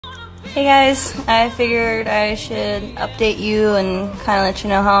Hey guys, I figured I should update you and kind of let you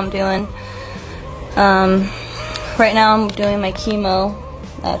know how I'm doing. Right now I'm doing my chemo.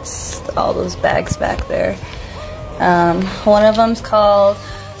 That's all those bags back there. One of them's called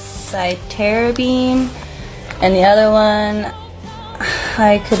cytarabine, and the other one,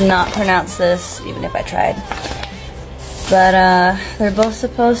 I could not pronounce this even if I tried. But they're both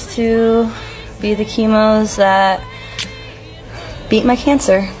supposed to be the chemos that beat my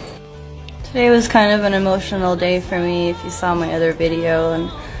cancer. Today was kind of an emotional day for me if you saw my other video, and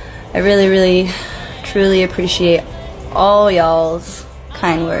I really truly appreciate all y'all's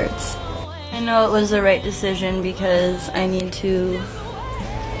kind words. I know it was the right decision because I need to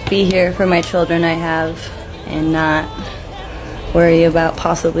be here for my children I have and not worry about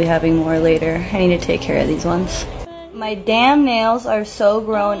possibly having more later. I need to take care of these ones. My damn nails are so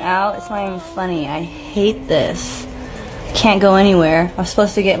grown out, it's not even funny. I hate this. Can't go anywhere. I was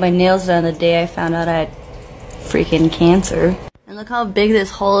supposed to get my nails done the day I found out I had freaking cancer. And look how big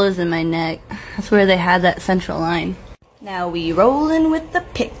this hole is in my neck. That's where they had that central line. Now we rollin' with the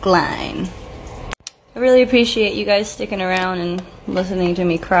pick line. I really appreciate you guys sticking around and listening to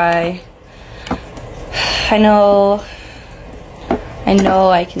me cry. I know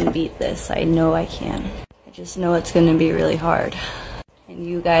I can beat this. I know I can. I just know it's gonna be really hard. And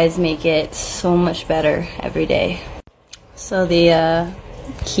you guys make it so much better every day. So the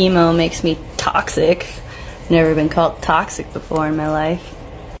chemo makes me toxic. Never been called toxic before in my life.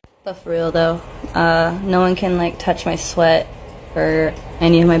 But for real though, no one can like touch my sweat or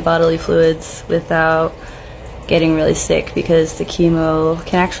any of my bodily fluids without getting really sick because the chemo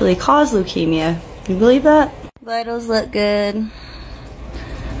can actually cause leukemia. You believe that? Vitals look good.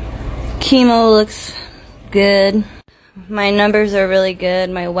 Chemo looks good. My numbers are really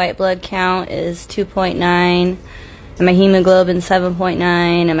good. My white blood count is 2.9. And my hemoglobin 7.9,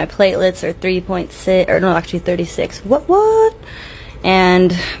 and my platelets are 3.6, or no, actually 36. What?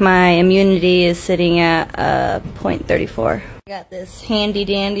 And my immunity is sitting at 0.34. I got this handy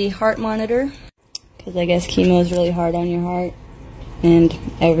dandy heart monitor, because I guess chemo is really hard on your heart and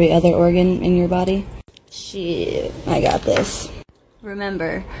every other organ in your body. Shit, I got this.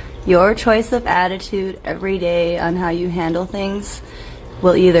 Remember, your choice of attitude every day on how you handle things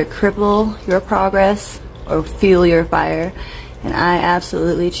will either cripple your progress or fuel your fire, and I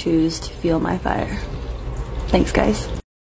absolutely choose to fuel my fire. Thanks guys.